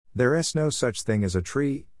There is no such thing as a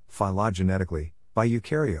tree, phylogenetically, by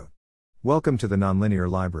Eukaryote. Welcome to the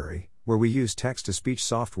Nonlinear Library, where we use text-to-speech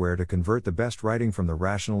software to convert the best writing from the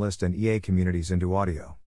Rationalist and EA communities into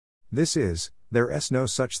audio. This is, There is no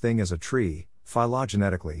such thing as a tree,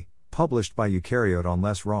 phylogenetically, published by Eukaryote on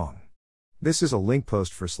LessWrong. This is a link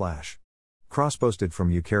post for /Crossposted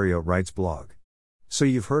from Eukaryote Writes Blog. So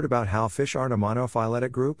you've heard about how fish aren't a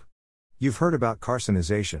monophyletic group? You've heard about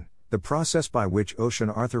carcinization, the process by which ocean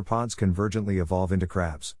arthropods convergently evolve into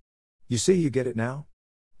crabs. You see, you get it now?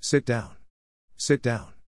 Sit down. Sit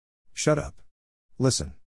down. Shut up.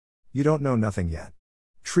 Listen. You don't know nothing yet.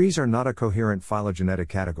 Trees are not a coherent phylogenetic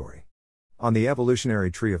category. On the evolutionary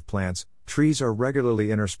tree of plants, trees are regularly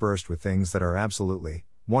interspersed with things that are absolutely,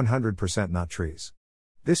 100% not trees.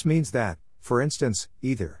 This means that, for instance,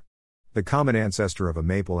 either the common ancestor of a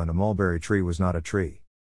maple and a mulberry tree was not a tree.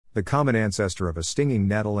 The common ancestor of a stinging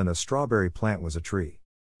nettle and a strawberry plant was a tree.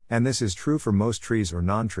 And this is true for most trees or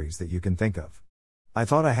non-trees that you can think of. I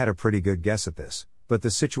thought I had a pretty good guess at this, but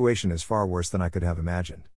the situation is far worse than I could have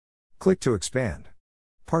imagined. Click to expand.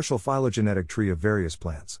 Partial phylogenetic tree of various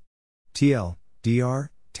plants. TL, DR,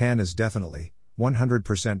 tan is definitely,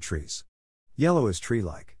 100% trees. Yellow is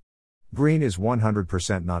tree-like. Green is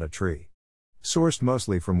 100% not a tree. Sourced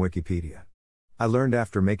mostly from Wikipedia. I learned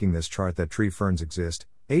after making this chart that tree ferns exist,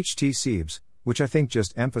 seebs, which I think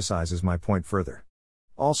just emphasizes my point further.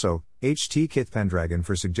 Also, Kithpendragon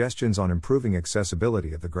for suggestions on improving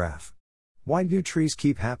accessibility of the graph. Why do trees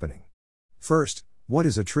keep happening? First, what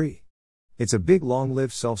is a tree? It's a big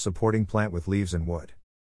long-lived self-supporting plant with leaves and wood.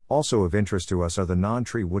 Also of interest to us are the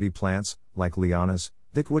non-tree woody plants, like lianas,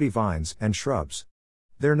 thick woody vines, and shrubs.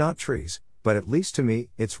 They're not trees, but at least to me,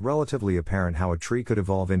 it's relatively apparent how a tree could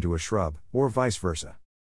evolve into a shrub, or vice versa.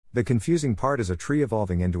 The confusing part is a tree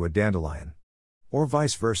evolving into a dandelion. Or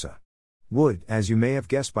vice versa. Wood, as you may have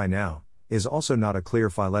guessed by now, is also not a clear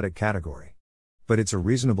phyletic category. But it's a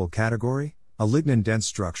reasonable category, a lignin-dense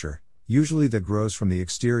structure, usually that grows from the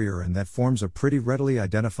exterior and that forms a pretty readily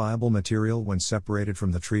identifiable material when separated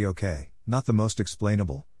from the tree. Okay, not the most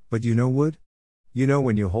explainable, but you know wood? You know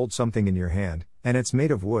when you hold something in your hand, and it's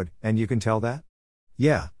made of wood, and you can tell that?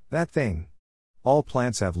 Yeah, that thing. All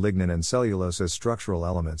plants have lignin and cellulose as structural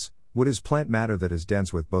elements. Wood is plant matter that is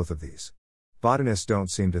dense with both of these. Botanists don't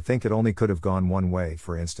seem to think it only could have gone one way.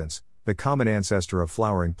 For instance, the common ancestor of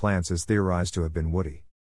flowering plants is theorized to have been woody.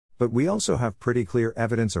 But we also have pretty clear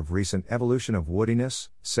evidence of recent evolution of woodiness.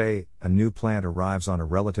 Say, a new plant arrives on a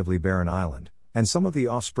relatively barren island, and some of the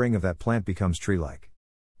offspring of that plant becomes tree-like.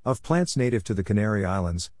 Of plants native to the Canary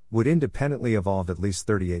Islands, wood independently evolved at least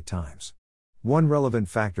 38 times. One relevant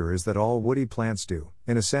factor is that all woody plants do,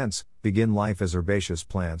 in a sense, begin life as herbaceous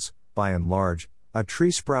plants. By and large, a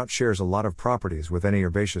tree sprout shares a lot of properties with any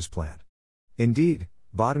herbaceous plant. Indeed,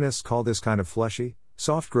 botanists call this kind of fleshy,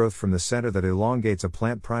 soft growth from the center that elongates a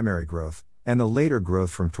plant primary growth, and the later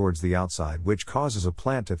growth from towards the outside which causes a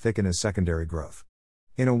plant to thicken as secondary growth.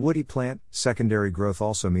 In a woody plant, secondary growth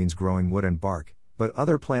also means growing wood and bark, but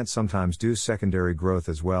other plants sometimes do secondary growth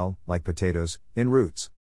as well, like potatoes, in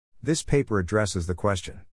roots. This paper addresses the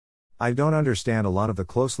question. I don't understand a lot of the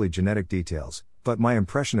closely genetic details, but my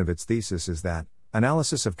impression of its thesis is that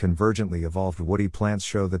analysis of convergently evolved woody plants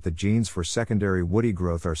show that the genes for secondary woody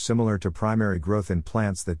growth are similar to primary growth in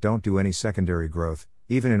plants that don't do any secondary growth,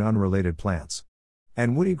 even in unrelated plants.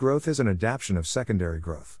 And woody growth is an adaptation of secondary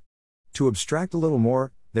growth. To abstract a little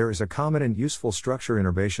more, there is a common and useful structure in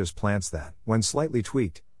herbaceous plants that, when slightly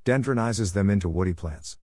tweaked, dendronizes them into woody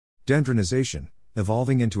plants. Dendronization,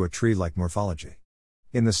 evolving into a tree-like morphology.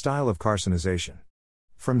 In the style of carcinization.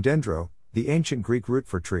 From dendro, the ancient Greek root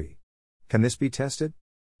for tree. Can this be tested?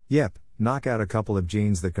 Yep, knock out a couple of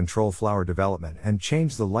genes that control flower development and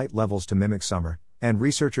change the light levels to mimic summer, and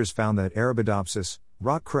researchers found that Arabidopsis,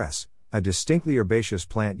 rock cress, a distinctly herbaceous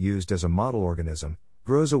plant used as a model organism,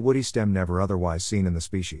 grows a woody stem never otherwise seen in the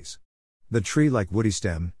species. The tree-like woody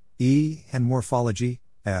stem, E, and morphology,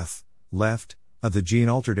 F, left, of the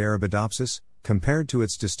gene-altered Arabidopsis, compared to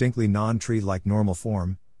its distinctly non-tree-like normal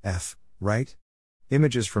form, F, right?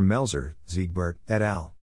 Images from Melzer, Ziegbert, et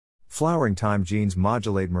al. Flowering time genes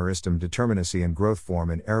modulate meristem determinacy and growth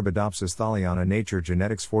form in Arabidopsis thaliana. Nature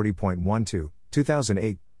Genetics 40.12,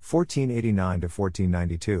 2008,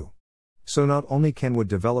 1489-1492. So not only can wood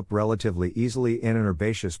develop relatively easily in an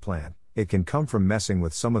herbaceous plant, it can come from messing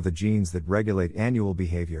with some of the genes that regulate annual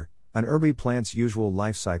behavior, an herby plant's usual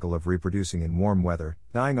life cycle of reproducing in warm weather,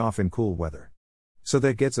 dying off in cool weather. So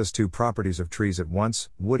that gets us two properties of trees at once,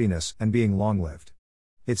 woodiness and being long-lived.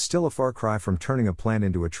 It's still a far cry from turning a plant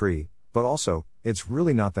into a tree, but also, it's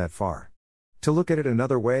really not that far. To look at it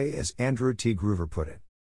another way, as Andrew T. Groover put it,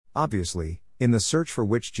 Obviously, in the search for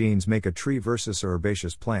which genes make a tree versus a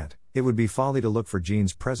herbaceous plant, it would be folly to look for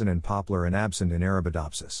genes present in poplar and absent in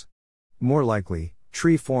Arabidopsis. More likely,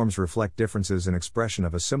 tree forms reflect differences in expression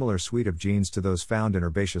of a similar suite of genes to those found in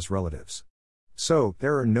herbaceous relatives. So,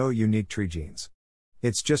 there are no unique tree genes.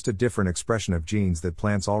 It's just a different expression of genes that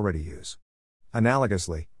plants already use.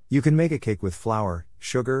 Analogously, you can make a cake with flour,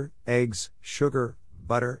 sugar, eggs, sugar,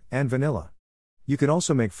 butter, and vanilla. You can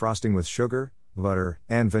also make frosting with sugar, butter,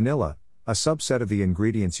 and vanilla, a subset of the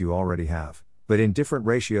ingredients you already have, but in different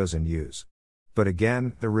ratios and use. But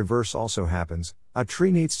again, the reverse also happens. A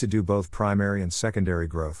tree needs to do both primary and secondary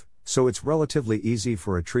growth, so it's relatively easy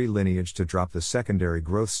for a tree lineage to drop the secondary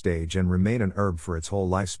growth stage and remain an herb for its whole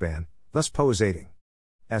lifespan, thus poasating.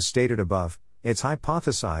 As stated above, it's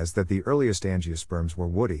hypothesized that the earliest angiosperms were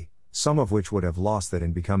woody, some of which would have lost that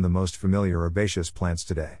and become the most familiar herbaceous plants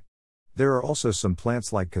today. There are also some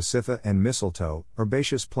plants like cassytha and mistletoe,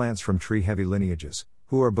 herbaceous plants from tree-heavy lineages,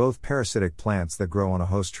 who are both parasitic plants that grow on a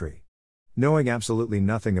host tree. Knowing absolutely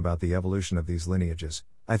nothing about the evolution of these lineages,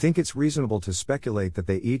 I think it's reasonable to speculate that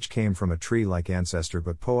they each came from a tree-like ancestor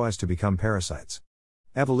but poised to become parasites.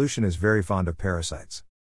 Evolution is very fond of parasites.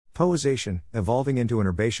 Poisation, evolving into an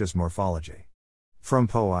herbaceous morphology. From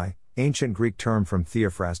poi, ancient Greek term from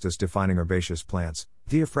theophrastus defining herbaceous plants,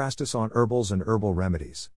 theophrastus on herbals and herbal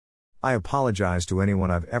remedies. I apologize to anyone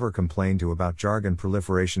I've ever complained to about jargon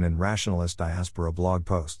proliferation in rationalist diaspora blog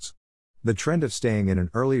posts. The trend of staying in an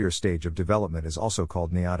earlier stage of development is also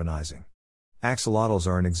called neotenizing. Axolotls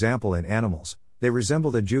are an example in animals. They resemble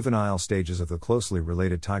the juvenile stages of the closely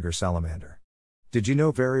related tiger salamander. Did you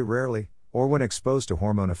know very rarely, or when exposed to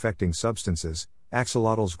hormone-affecting substances,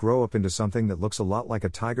 axolotls grow up into something that looks a lot like a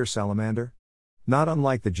tiger salamander? Not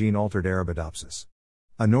unlike the gene-altered Arabidopsis.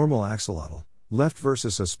 A normal axolotl, left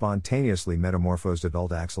versus a spontaneously metamorphosed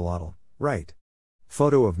adult axolotl, right.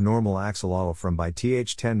 Photo of normal axolotl from by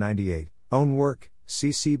TH 1098, own work,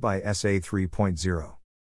 CC by SA 3.0.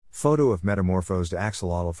 Photo of metamorphosed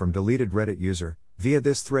axolotl from deleted Reddit user, via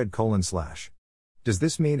this thread : Does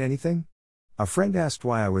this mean anything? A friend asked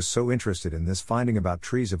why I was so interested in this finding about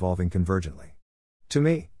trees evolving convergently. To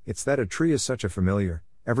me, it's that a tree is such a familiar,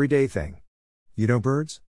 everyday thing. You know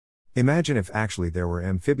birds? Imagine if actually there were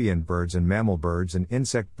amphibian birds and mammal birds and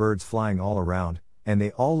insect birds flying all around, and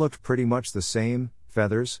they all looked pretty much the same,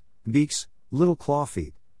 feathers, beaks, little claw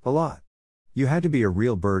feet, a lot. You had to be a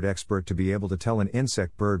real bird expert to be able to tell an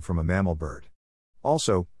insect bird from a mammal bird.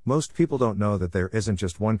 Also, most people don't know that there isn't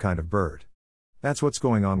just one kind of bird. That's what's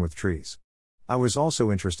going on with trees. I was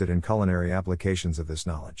also interested in culinary applications of this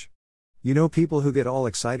knowledge. You know people who get all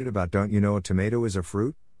excited about don't you know a tomato is a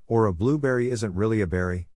fruit, or a blueberry isn't really a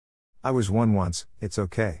berry? I was one once, it's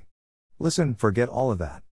okay. Listen, forget all of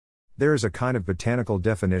that. There is a kind of botanical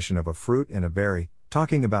definition of a fruit and a berry,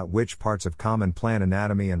 talking about which parts of common plant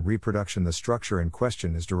anatomy and reproduction the structure in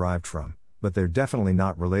question is derived from, but they're definitely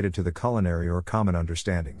not related to the culinary or common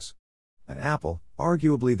understandings. An apple,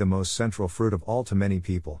 arguably the most central fruit of all to many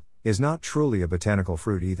people, is not truly a botanical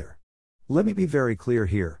fruit either. Let me be very clear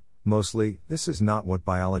here, mostly, this is not what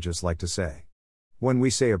biologists like to say. When we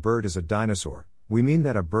say a bird is a dinosaur, we mean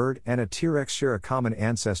that a bird and a T-Rex share a common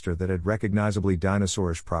ancestor that had recognizably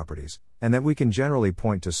dinosaurish properties, and that we can generally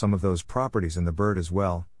point to some of those properties in the bird as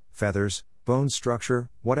well, feathers, bone structure,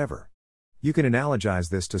 whatever. You can analogize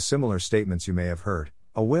this to similar statements you may have heard: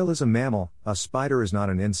 a whale is a mammal, a spider is not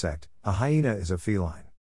an insect, a hyena is a feline.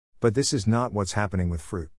 But this is not what's happening with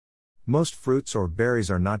fruit. Most fruits or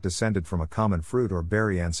berries are not descended from a common fruit or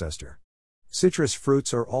berry ancestor. Citrus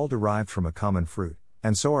fruits are all derived from a common fruit,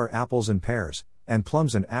 and so are apples and pears, and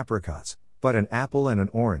plums and apricots, but an apple and an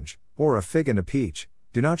orange, or a fig and a peach,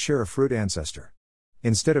 do not share a fruit ancestor.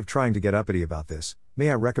 Instead of trying to get uppity about this, may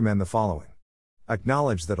I recommend the following.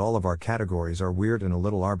 Acknowledge that all of our categories are weird and a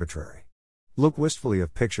little arbitrary. Look wistfully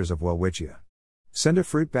of pictures of Welwitschia. Send a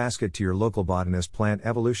fruit basket to your local botanist plant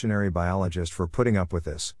evolutionary biologist for putting up with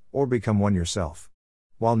this, or become one yourself.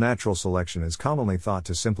 While natural selection is commonly thought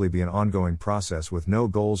to simply be an ongoing process with no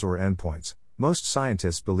goals or endpoints, most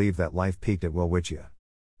scientists believe that life peaked at Welwitschia.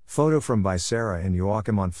 Photo from by Sarah and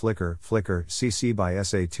Joachim on Flickr, CC by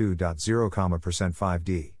SA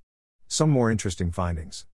 2.0%5D. Some more interesting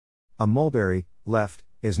findings. A mulberry, left,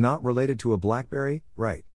 is not related to a blackberry,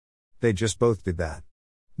 right. They just both did that.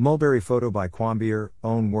 Mulberry photo by Quambier,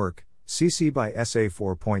 own work, CC by SA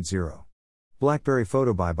 4.0. Blackberry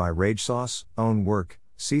photo by Rage Sauce, own work,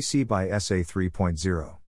 CC by SA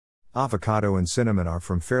 3.0. Avocado and cinnamon are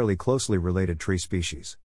from fairly closely related tree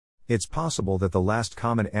species. It's possible that the last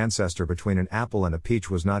common ancestor between an apple and a peach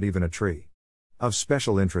was not even a tree. Of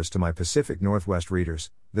special interest to my Pacific Northwest readers,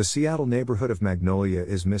 the Seattle neighborhood of magnolia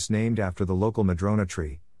is misnamed after the local madrona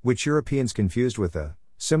tree, which Europeans confused with a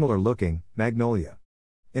similar-looking magnolia.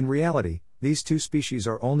 In reality, these two species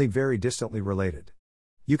are only very distantly related.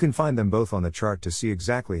 You can find them both on the chart to see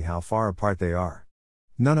exactly how far apart they are.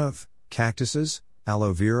 None of cactuses,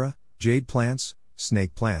 aloe vera, jade plants,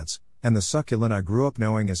 snake plants, and the succulent I grew up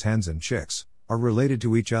knowing as hens and chicks, are related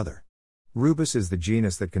to each other. Rubus is the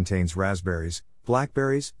genus that contains raspberries,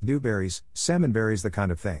 blackberries, dewberries, salmonberries, the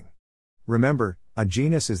kind of thing. Remember, a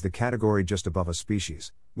genus is the category just above a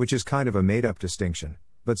species, which is kind of a made-up distinction,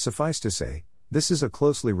 but suffice to say, this is a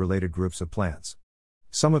closely related group of plants.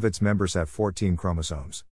 Some of its members have 14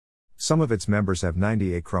 chromosomes. Some of its members have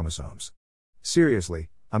 98 chromosomes. Seriously,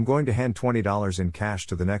 I'm going to hand $20 in cash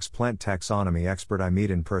to the next plant taxonomy expert I meet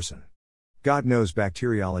in person. God knows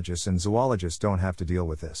bacteriologists and zoologists don't have to deal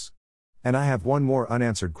with this. And I have one more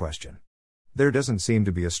unanswered question. There doesn't seem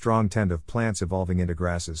to be a strong trend of plants evolving into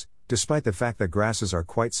grasses, despite the fact that grasses are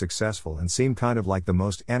quite successful and seem kind of like the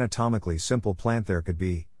most anatomically simple plant there could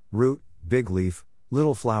be: root, big leaf,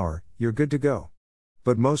 little flower, you're good to go.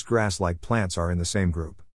 But most grass-like plants are in the same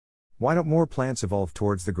group. Why don't more plants evolve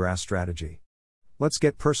towards the grass strategy? Let's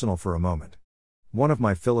get personal for a moment. One of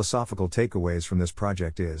my philosophical takeaways from this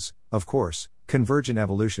project is, of course, convergent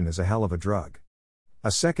evolution is a hell of a drug. A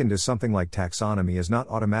second is something like taxonomy is not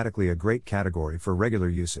automatically a great category for regular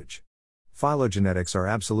usage. Phylogenetics are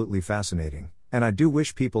absolutely fascinating, and I do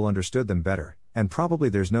wish people understood them better, and probably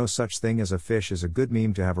there's no such thing as a fish is a good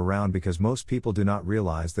meme to have around because most people do not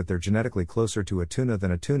realize that they're genetically closer to a tuna than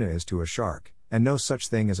a tuna is to a shark, and no such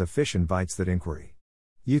thing as a fish invites that inquiry.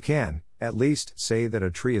 You can, at least, say that a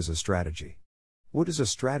tree is a strategy. Wood is a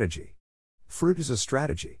strategy. Fruit is a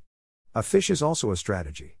strategy. A fish is also a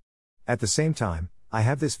strategy. At the same time, I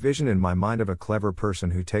have this vision in my mind of a clever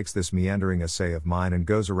person who takes this meandering essay of mine and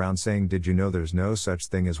goes around saying, "Did you know there's no such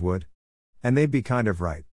thing as wood?" And they'd be kind of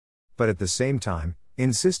right. But at the same time,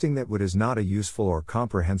 insisting that wood is not a useful or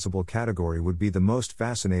comprehensible category would be the most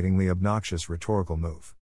fascinatingly obnoxious rhetorical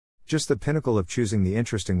move. Just the pinnacle of choosing the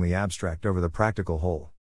interestingly abstract over the practical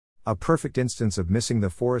whole. A perfect instance of missing the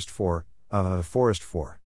forest for.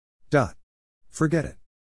 Forget it.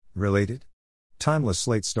 Related? Timeless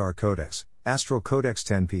Slate Star Codex, Astral Codex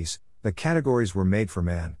 10-piece, the categories were made for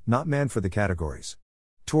man, not man for the categories.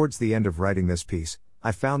 Towards the end of writing this piece,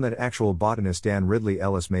 I found that actual botanist Dan Ridley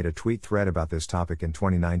Ellis made a tweet thread about this topic in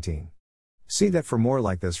 2019. See that for more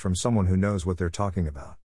like this from someone who knows what they're talking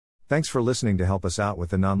about. Thanks for listening. To help us out with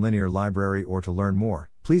the Nonlinear Library or to learn more,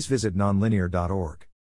 please visit nonlinear.org.